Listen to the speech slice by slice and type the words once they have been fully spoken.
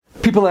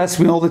People ask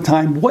me all the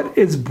time, what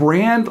is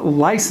brand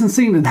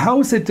licensing and how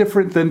is it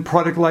different than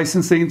product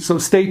licensing? So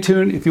stay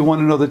tuned if you want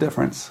to know the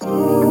difference.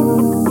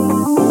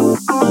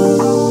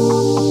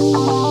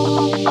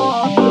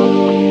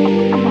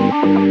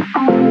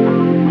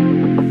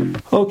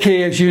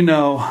 Okay, as you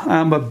know,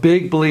 I'm a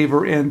big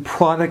believer in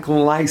product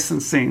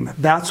licensing.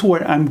 That's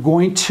where I'm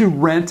going to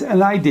rent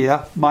an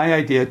idea, my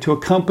idea, to a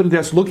company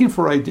that's looking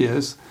for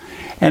ideas.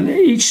 And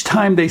each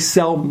time they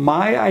sell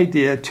my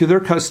idea to their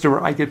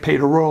customer, I get paid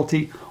a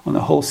royalty on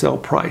the wholesale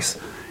price.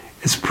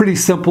 It's pretty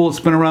simple. It's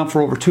been around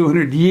for over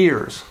 200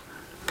 years.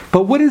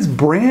 But what is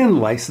brand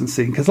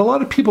licensing? Because a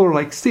lot of people are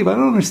like, Steve, I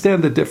don't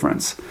understand the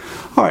difference.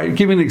 All right, I'll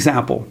give you an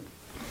example.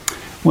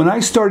 When I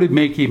started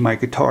making my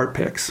guitar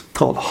picks,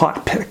 called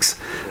Hot Picks,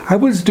 I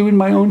was doing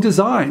my own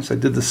designs. I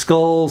did the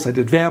skulls, I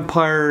did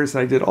vampires,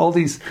 I did all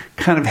these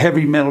kind of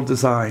heavy metal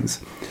designs.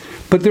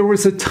 But there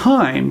was a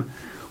time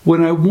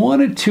when I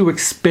wanted to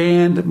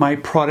expand my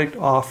product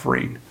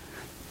offering.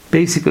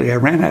 Basically, I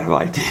ran out of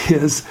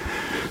ideas.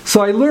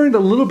 So I learned a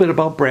little bit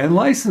about brand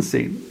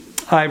licensing.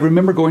 I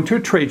remember going to a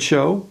trade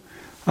show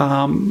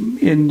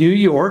in New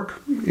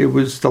York. It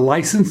was the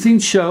licensing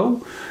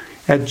show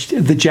at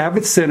the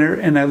Javits Center,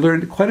 and I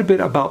learned quite a bit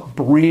about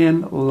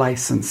brand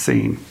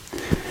licensing.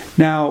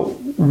 Now,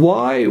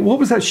 what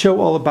was that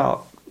show all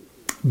about?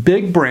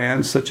 Big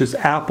brands such as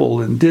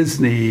Apple and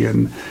Disney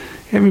and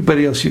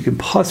everybody else you can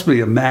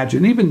possibly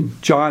imagine, even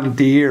John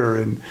Deere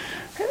and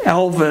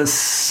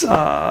Elvis,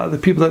 the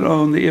people that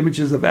own the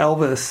images of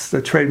Elvis,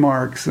 the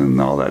trademarks and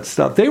all that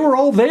stuff, they were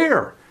all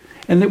there.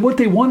 And what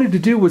they wanted to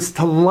do was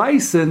to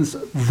license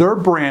their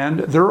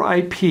brand, their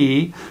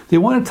IP. They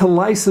wanted to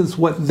license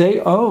what they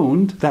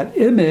owned, that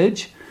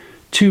image,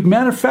 to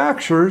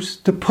manufacturers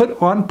to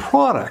put on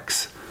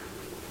products.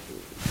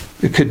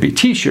 It could be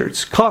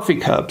t-shirts, coffee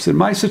cups. In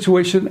my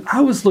situation,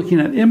 I was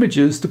looking at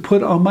images to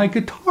put on my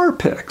guitar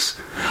picks.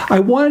 I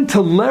wanted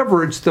to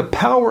leverage the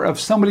power of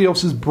somebody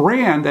else's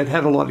brand that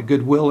had a lot of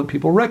goodwill and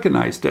people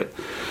recognized it.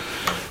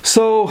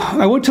 So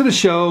I went to the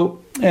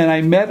show and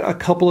I met a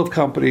couple of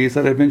companies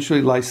that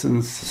eventually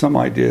licensed some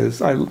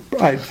ideas.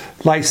 I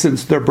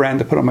licensed their brand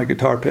to put on my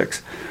guitar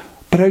picks.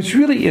 But I was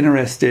really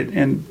interested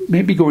in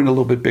maybe going a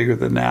little bit bigger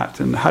than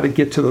that and how to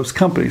get to those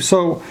companies.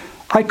 So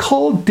I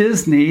called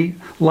Disney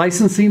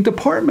licensing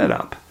department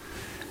up.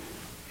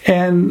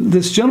 And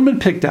this gentleman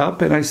picked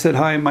up and I said,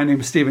 hi, my name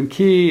is Stephen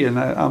Key and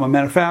I'm a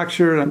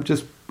manufacturer. And I'm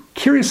just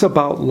curious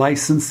about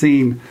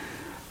licensing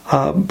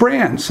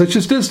brands such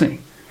as Disney.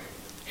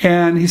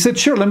 And he said,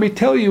 sure, let me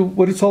tell you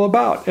what it's all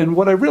about. And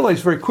what I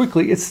realized very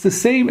quickly, it's the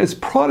same as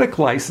product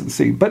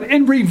licensing, but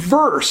in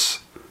reverse.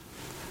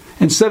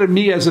 Instead of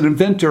me as an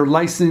inventor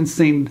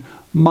licensing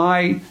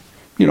my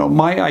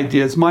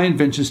ideas, my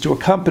inventions to a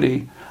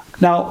company,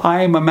 now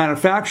I am a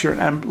manufacturer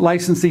and I'm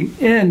licensing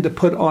in to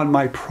put on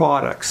my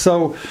products.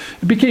 So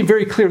it became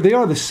very clear they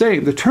are the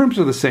same. The terms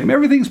are the same.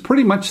 Everything's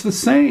pretty much the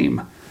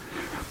same.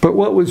 But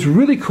what was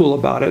really cool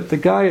about it, the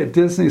guy at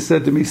Disney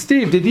said to me,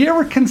 Steve, did you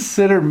ever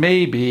consider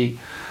maybe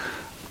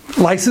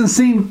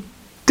licensing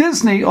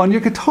Disney on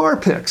your guitar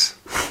picks?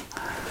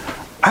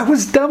 I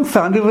was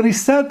dumbfounded when he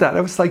said that.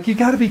 I was like, you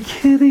got to be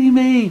kidding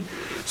me.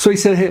 So he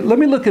said, hey, let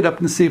me look it up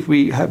and see if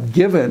we have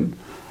given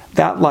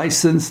that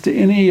license to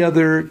any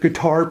other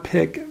guitar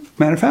pick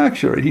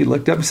manufacturer. And he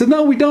looked up and said,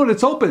 no, we don't.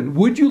 It's open.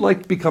 Would you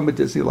like to become a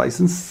Disney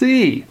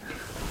licensee?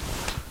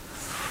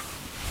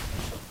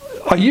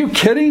 Are you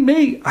kidding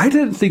me? I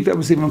didn't think that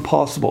was even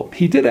possible.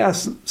 He did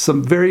ask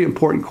some very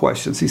important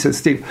questions. He said,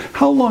 Steve,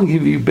 how long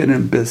have you been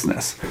in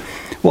business?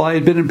 Well, I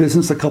had been in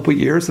business a couple of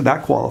years, and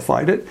that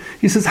qualified it.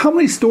 He says, how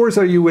many stores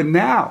are you in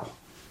now?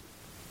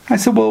 I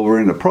said, well,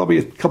 we're in probably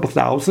a couple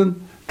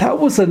thousand. That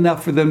was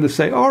enough for them to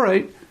say, all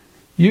right,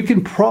 you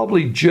can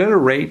probably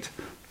generate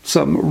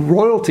some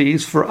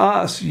royalties for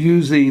us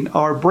using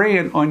our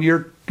brand on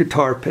your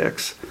guitar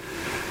picks.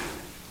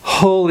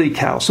 Holy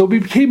cow. So we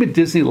became a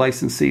Disney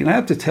licensee, and I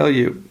have to tell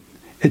you,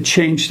 it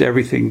changed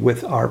everything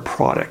with our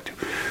product.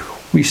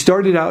 We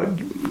started out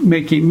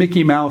making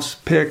Mickey Mouse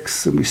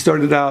picks, and we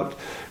started out,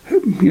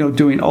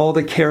 doing all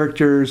the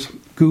characters,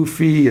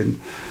 Goofy and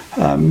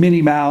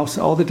Minnie Mouse,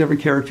 all the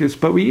different characters,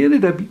 but we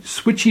ended up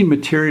switching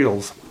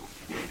materials.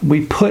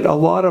 We put a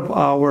lot of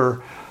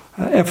our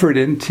effort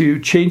into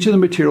changing the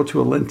material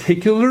to a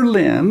lenticular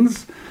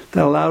lens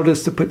that allowed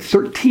us to put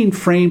 13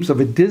 frames of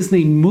a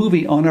Disney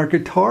movie on our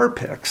guitar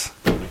picks.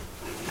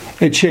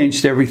 It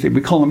changed everything.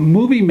 We call them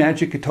movie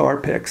magic guitar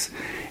picks.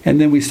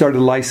 And then we started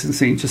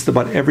licensing just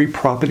about every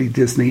property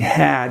Disney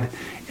had,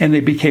 and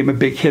they became a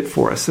big hit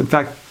for us. In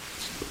fact,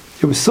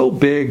 it was so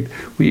big,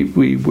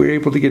 we were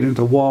able to get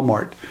into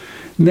Walmart.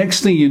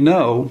 Next thing you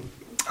know,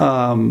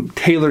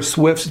 Taylor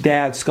Swift's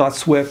dad, Scott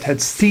Swift,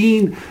 had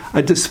seen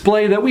a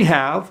display that we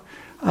have.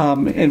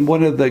 in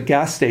one of the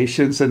gas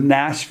stations in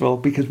Nashville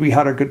because we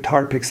had our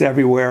guitar picks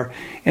everywhere.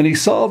 And he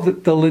saw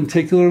the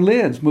lenticular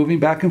lens moving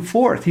back and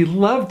forth. He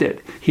loved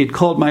it. He had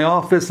called my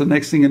office. The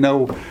next thing you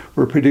know,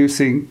 we're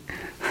producing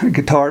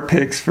guitar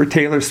picks for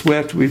Taylor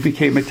Swift. We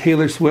became a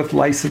Taylor Swift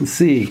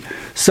licensee.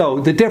 So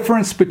the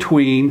difference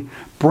between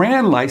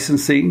brand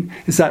licensing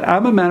is that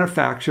I'm a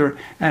manufacturer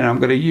and I'm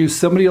going to use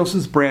somebody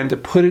else's brand to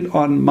put it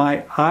on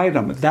my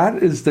item.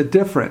 That is the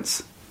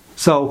difference.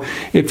 So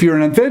if you're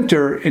an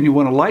inventor and you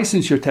want to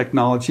license your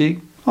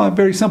technology,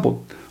 very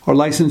simple. Or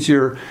license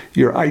your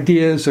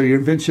ideas or your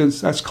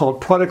inventions, that's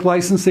called product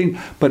licensing.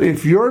 But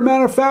if you're a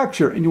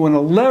manufacturer and you want to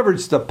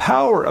leverage the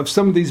power of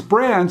some of these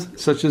brands,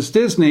 such as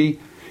Disney,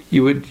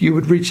 you would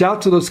reach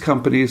out to those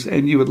companies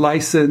and you would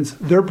license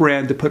their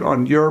brand to put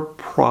on your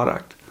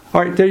product.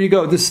 All right, there you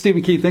go. This is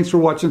Stephen Key. Thanks for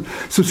watching.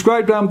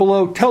 Subscribe down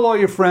below. Tell all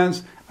your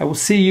friends. I will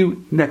see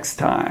you next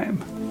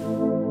time.